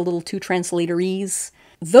weird. That's a little too translatorese.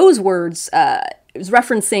 Those words is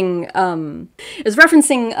referencing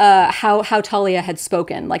how Talia had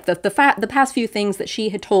spoken, like the past few things that she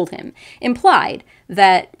had told him implied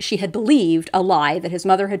that she had believed a lie that his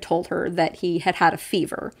mother had told her that he had had a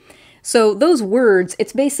fever. So those words,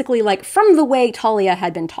 it's basically like from the way Talia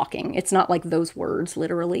had been talking. It's not like those words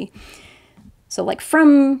literally. So like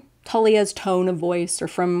from Talia's tone of voice or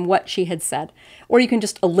from what she had said. Or you can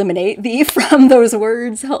just eliminate the from those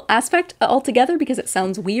words aspect altogether because it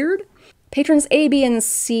sounds weird. Patrons A, B, and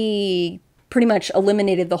C pretty much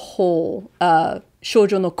eliminated the whole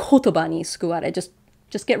shoujo no kotoba ni sukuare.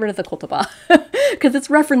 Just get rid of the kotoba because it's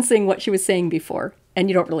referencing what she was saying before and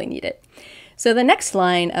you don't really need it. So the next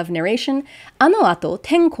line of narration, あの後、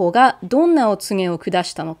天候がどんなお告げを下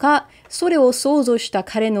したのか、それを想像した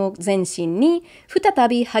彼の全身に再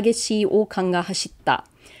び激しい悪感が走った。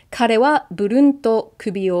彼はブルンと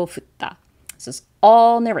首を振った。This is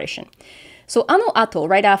all narration. So あの後,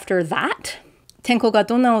 right after that, 天候が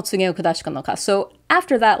どんなお告げを下したのか. So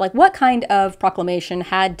after that, like what kind of proclamation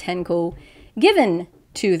had Tenko given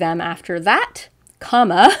to them after that?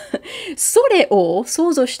 それを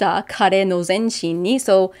想像した彼の全身に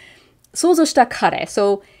so 想像した彼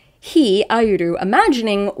so he, Ayuru,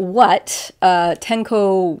 imagining what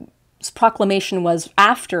Tenko's proclamation was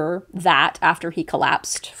after that, after he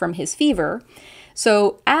collapsed from his fever.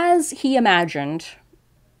 So as he imagined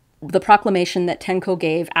the proclamation that Tenko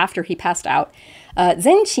gave after he passed out,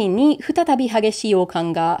 全身に再び激しい悪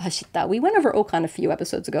感が走った. We went over okan a few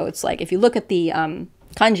episodes ago. It's like, if you look at the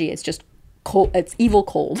kanji, it's just cold, it's evil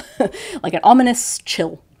cold, like an ominous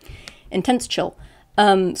chill, intense chill.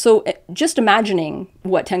 So just imagining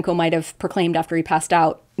what Tenko might have proclaimed after he passed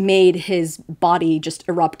out made his body just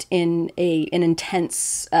erupt in an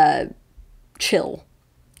intense chill.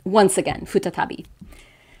 Once again, futatabi.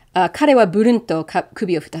 彼はブルンと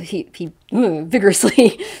首を振った. He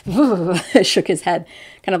vigorously shook his head,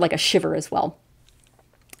 kind of like a shiver as well.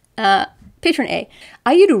 Patron A.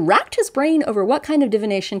 Ayuru racked his brain over what kind of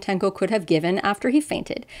divination Tenko could have given after he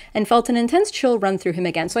fainted, and felt an intense chill run through him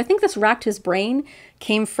again. So I think this racked his brain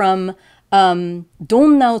came from ど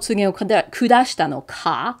んなお告げを下したの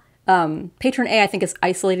か. Patron A, I think, is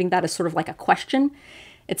isolating that as sort of like a question.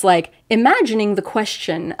 It's like imagining the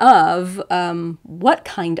question of what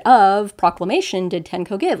kind of proclamation did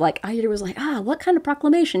Tenko give? Like, Ayuru was like, what kind of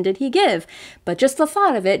proclamation did he give? But just the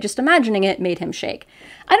thought of it, just imagining it, made him shake.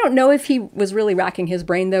 I don't know if he was really racking his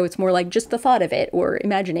brain, though. It's more like just the thought of it or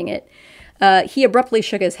imagining it. He abruptly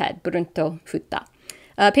shook his head. Burunto futta.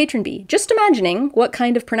 Patron B. Just imagining what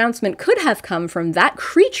kind of pronouncement could have come from that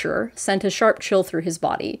creature sent a sharp chill through his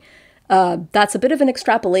body. That's a bit of an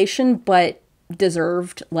extrapolation, but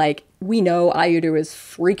deserved. Like, we know Ayuru is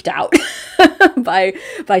freaked out by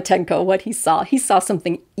Tenko, what he saw. He saw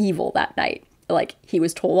something evil that night. Like, he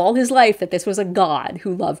was told all his life that this was a god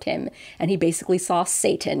who loved him, and he basically saw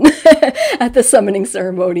Satan at the summoning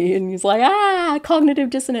ceremony, and he's like, cognitive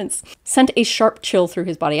dissonance. Sent a sharp chill through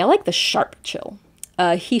his body. I like the sharp chill.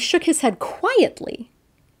 He shook his head quietly.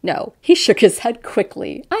 No, he shook his head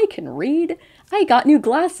quickly. I can read. I got new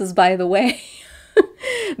glasses, by the way.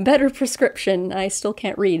 Better prescription. I still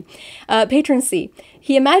can't read. Patron C.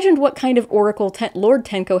 He imagined what kind of oracle Lord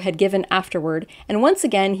Tenko had given afterward, and once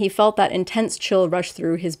again he felt that intense chill rush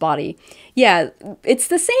through his body. Yeah, it's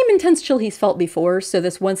the same intense chill he's felt before, so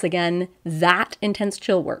this once again, that intense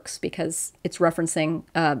chill works, because it's referencing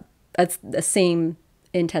the same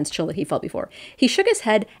intense chill that he felt before. He shook his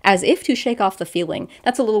head as if to shake off the feeling.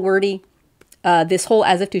 That's a little wordy. This whole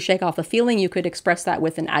as if to shake off the feeling, you could express that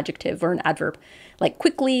with an adjective or an adverb, like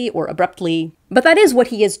quickly or abruptly. But that is what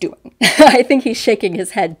he is doing. I think he's shaking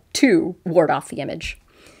his head to ward off the image.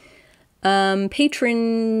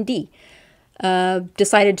 Patron D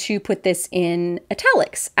decided to put this in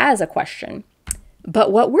italics as a question.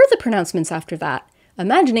 But what were the pronouncements after that?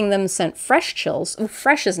 Imagining them sent fresh chills. Ooh,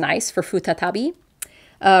 fresh is nice for futatabi.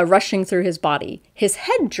 Rushing through his body. His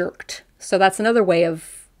head jerked. So that's another way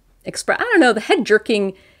of I don't know, the head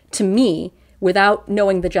jerking to me, without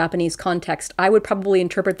knowing the Japanese context, I would probably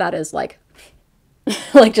interpret that as like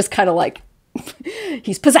just kind of like,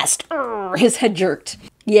 he's possessed, his head jerked.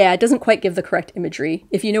 Yeah, it doesn't quite give the correct imagery.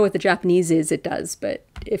 If you know what the Japanese is, it does, but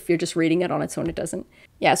if you're just reading it on its own, it doesn't.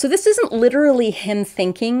 Yeah, so this isn't literally him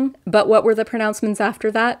thinking, but what were the pronouncements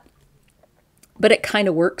after that? But it kind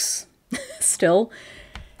of works still,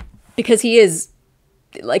 because he is,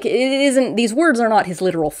 like, it isn't, these words are not his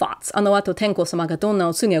literal thoughts. Anoato Tenko-sama ga donna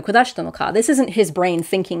otsuge o kudashita no ka. This isn't his brain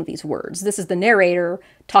thinking these words. This is the narrator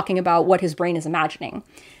talking about what his brain is imagining.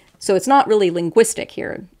 So it's not really linguistic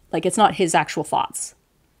here. Like, it's not his actual thoughts.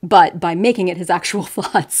 But by making it his actual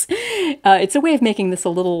thoughts, it's a way of making this a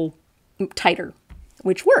little tighter,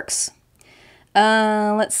 which works.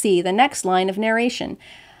 Let's see, the next line of narration.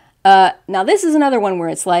 Now this is another one where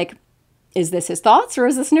it's like, is this his thoughts or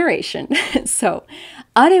is this narration? So,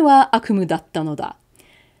 あれは悪夢だったのだ。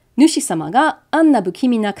主様があんな不気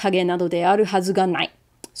味な影などであるはずがない。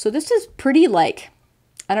So this is pretty like,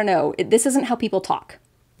 I don't know, this isn't how people talk.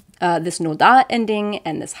 This noda ending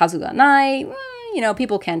and this hazu ga nai, you know,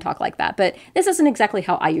 people can talk like that, but this isn't exactly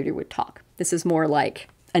how Ayuru would talk. This is more like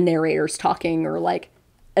a narrator's talking, or like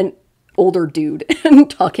an older dude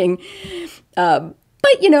talking.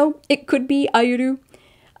 But, you know, it could be Ayuru.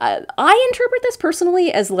 I interpret this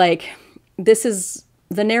personally as like, this is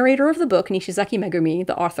the narrator of the book, Nishizaki Megumi,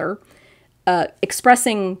 the author,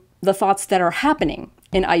 expressing the thoughts that are happening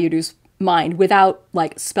in Ayuru's mind without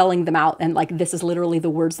like spelling them out, and like this is literally the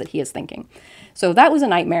words that he is thinking. So that was a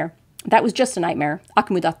nightmare. That was just a nightmare.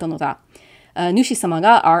 Akumu datta no da. Nushi-sama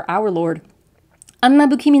ga, our lord, anna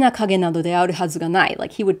bukimi na kage nado de aru hazu ga nai.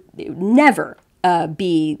 Like it would never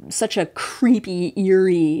be such a creepy,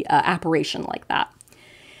 eerie apparition like that.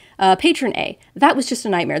 Patron A, that was just a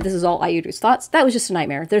nightmare. This is all Ayuru's thoughts. That was just a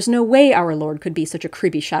nightmare. There's no way our lord could be such a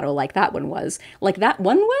creepy shadow like that one was. Like that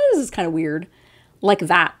one was? It's kind of weird. Like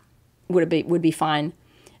that would be fine.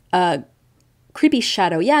 Creepy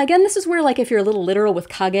shadow. Yeah, again, this is where, like, if you're a little literal with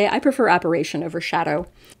kage, I prefer apparition over shadow.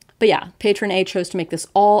 But yeah, Patron A chose to make this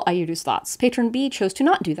all Ayuru's thoughts. Patron B chose to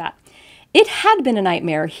not do that. It had been a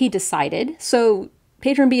nightmare, he decided. So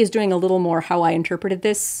Patron B is doing a little more how I interpreted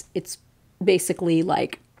this. It's basically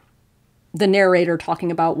like the narrator talking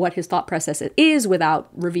about what his thought process is without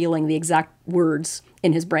revealing the exact words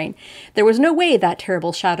in his brain. There was no way that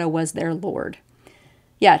terrible shadow was their lord.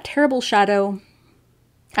 Yeah, terrible shadow,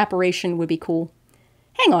 apparition would be cool.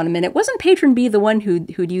 Hang on a minute, wasn't Patron B the one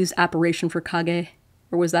who'd use apparition for kage?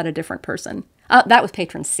 Or was that a different person? That was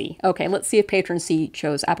Patron C. Okay, let's see if Patron C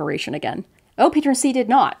chose apparition again. Oh, Patron C did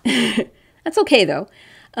not. That's okay, though.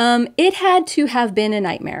 It had to have been a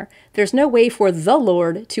nightmare. There's no way for the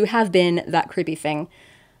Lord to have been that creepy thing.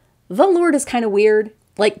 The Lord is kind of weird.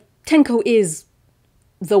 Like, Tenko is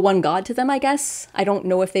the one god to them, I guess. I don't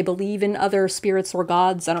know if they believe in other spirits or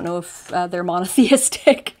gods. I don't know if they're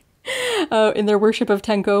monotheistic in their worship of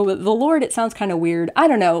Tenko. But the Lord, it sounds kind of weird. I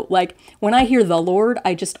don't know. Like, when I hear the Lord,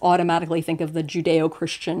 I just automatically think of the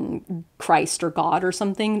Judeo-Christian Christ or God or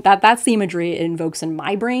something. That's the imagery it invokes in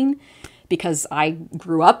my brain, because I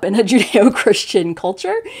grew up in a Judeo-Christian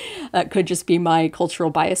culture. That could just be my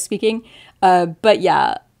cultural bias speaking. But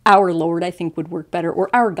yeah, our Lord, I think, would work better. Or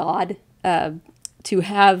our God. To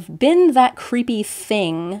have been that creepy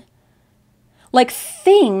thing. Like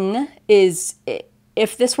thing is,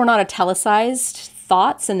 if this were not italicized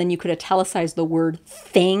thoughts and then you could italicize the word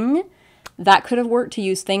thing, that could have worked to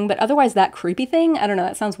use thing, but otherwise that creepy thing, I don't know,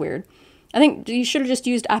 that sounds weird. I think you should have just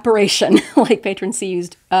used apparition like Patron C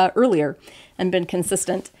used earlier and been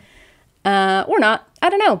consistent. Or not, I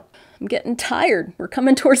don't know. I'm getting tired. We're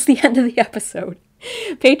coming towards the end of the episode.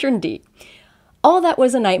 Patron D. All that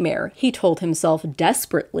was a nightmare, he told himself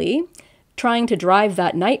desperately, trying to drive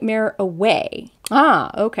that nightmare away. Ah,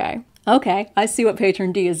 okay. Okay, I see what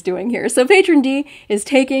Patron D is doing here. So Patron D is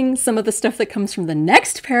taking some of the stuff that comes from the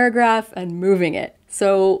next paragraph and moving it.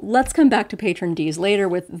 So let's come back to Patron D's later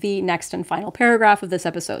with the next and final paragraph of this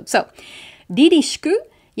episode. So, 凛々しく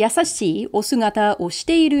優しいお姿をし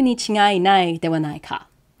ているに違いないではないか.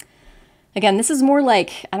 Again, this is more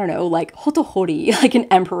like, I don't know, like hotohori, like an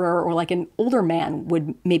emperor or like an older man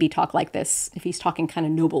would maybe talk like this if he's talking kind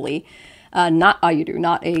of nobly. Not Ayuru,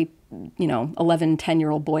 not a, 11,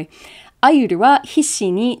 10-year-old boy. Ayuru は必死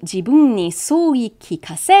に自分にそう言い聞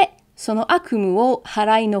かせ、その悪夢を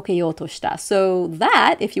払いのけようとした. So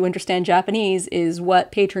that, if you understand Japanese, is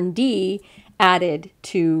what Patron D added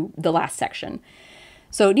to the last section.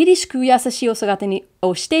 So, 凛々しく優しいお姿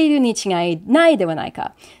をしているに違いないではない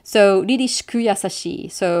か. So, 凛々しく優しい.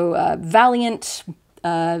 So, valiant,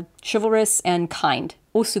 chivalrous, and kind.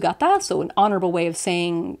 O sugata, so an honorable way of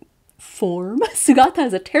saying form. Sugata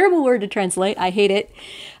is a terrible word to translate. I hate it.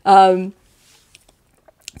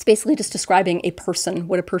 It's basically just describing a person,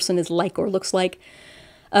 what a person is like or looks like.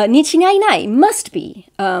 に違いない, must be.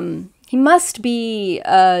 He must be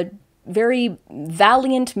very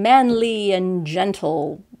valiant, manly, and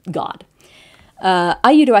gentle god.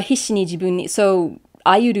 Ayuru wa hisshi ni jibun ni. So,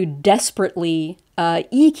 ayuru desperately. 言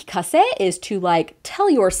い聞かせ is to like tell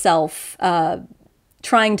yourself,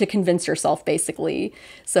 trying to convince yourself, basically.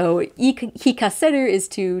 So, 言い聞かせる is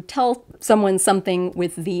to tell someone something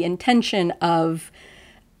with the intention of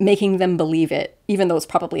making them believe it, even though it's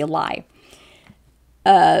probably a lie.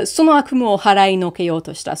 その悪夢を払いのけよう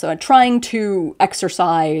とした. So trying to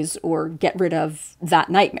exorcise or get rid of that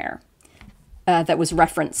nightmare that was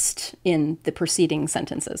referenced in the preceding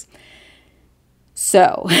sentences.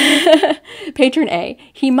 So, Patron A.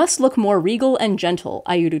 He must look more regal and gentle,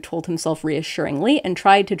 Ayuru told himself reassuringly and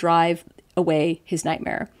tried to drive away his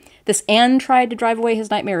nightmare. This and tried to drive away his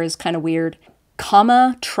nightmare is kind of weird.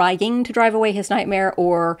 Comma, trying to drive away his nightmare,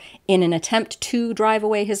 or in an attempt to drive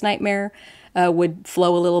away his nightmare would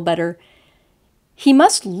flow a little better. He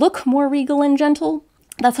must look more regal and gentle.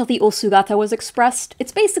 That's how the osugata was expressed.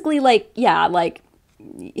 It's basically like, yeah, like,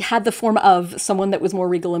 had the form of someone that was more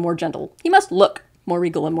regal and more gentle. He must look more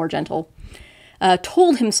regal and more gentle.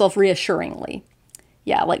 Told himself reassuringly.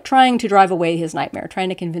 Yeah, like trying to drive away his nightmare, trying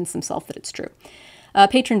to convince himself that it's true.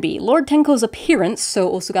 Patron B. Lord Tenko's appearance, so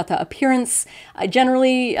osugata appearance,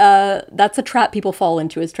 generally that's a trap people fall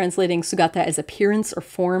into, is translating sugata as appearance or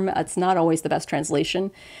form. It's not always the best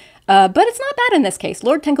translation. But it's not bad in this case.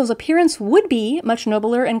 Lord Tenko's appearance would be much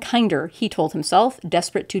nobler and kinder, he told himself,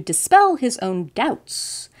 desperate to dispel his own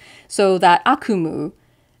doubts. So that akumu,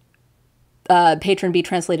 Patron B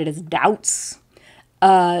translated as doubts,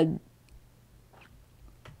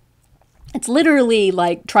 it's literally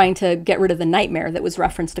like trying to get rid of the nightmare that was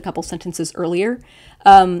referenced a couple sentences earlier.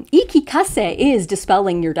 Ikikase is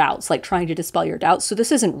dispelling your doubts, like trying to dispel your doubts. So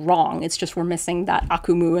this isn't wrong. It's just we're missing that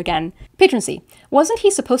akumu again. Patron C. Wasn't he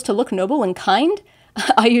supposed to look noble and kind?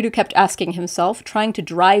 Ayuru kept asking himself, trying to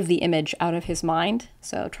drive the image out of his mind.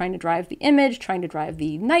 So trying to drive the image, trying to drive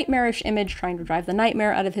the nightmarish image, trying to drive the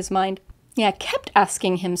nightmare out of his mind. Yeah, kept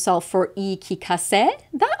asking himself for ikikase.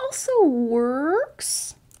 That also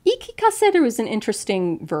works. Ikikaseru is an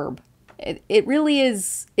interesting verb. It really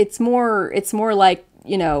is, it's more like,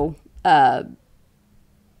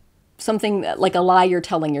 something like a lie you're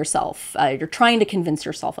telling yourself. You're trying to convince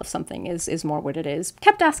yourself of something is more what it is.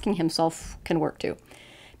 Kept asking himself can work too.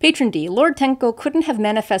 Patron D. Lord Tenko couldn't have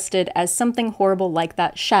manifested as something horrible like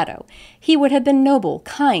that shadow. He would have been noble,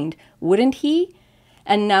 kind, wouldn't he?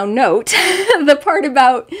 And now note, the part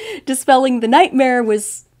about dispelling the nightmare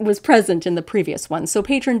was present in the previous one. So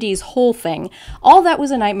Patron D's whole thing, all that was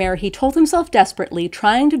a nightmare. He told himself desperately,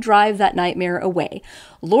 trying to drive that nightmare away.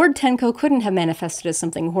 Lord Tenko couldn't have manifested as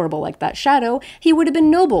something horrible like that shadow. He would have been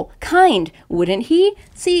noble, kind, wouldn't he?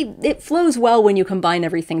 See, it flows well when you combine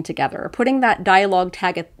everything together, putting that dialogue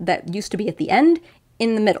tag that used to be at the end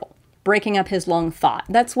in the middle, breaking up his long thought.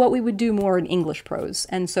 That's what we would do more in English prose,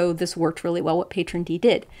 and so this worked really well, what Patron D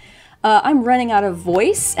did. I'm running out of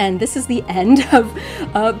voice, and this is the end of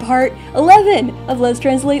part 11 of Let's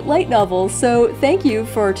Translate Light Novels. So thank you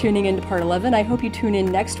for tuning in to part 11. I hope you tune in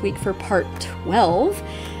next week for part 12.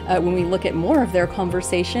 when we look at more of their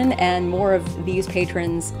conversation and more of these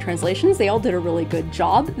patrons' translations. They all did a really good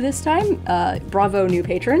job this time. Bravo, new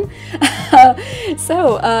patron.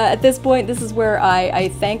 So at this point, this is where I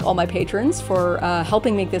thank all my patrons for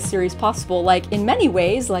helping make this series possible. Like, in many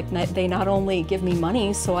ways, like, they not only give me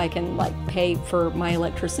money so I can, like, pay for my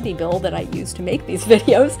electricity bill that I use to make these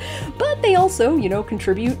videos, but they also, you know,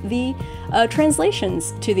 contribute the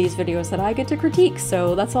translations to these videos that I get to critique.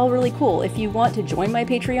 So that's all really cool. If you want to join my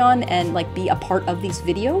Patreon and, like, be a part of these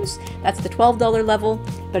videos, that's the $12 level.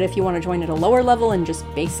 But if you want to join at a lower level and just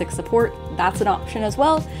basic support, that's an option as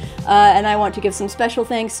well. And I want to give some special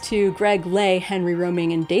thanks to Greg, Lay, Henry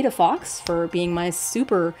Roaming, and Data Fox for being my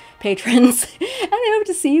super patrons. And I hope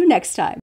to see you next time.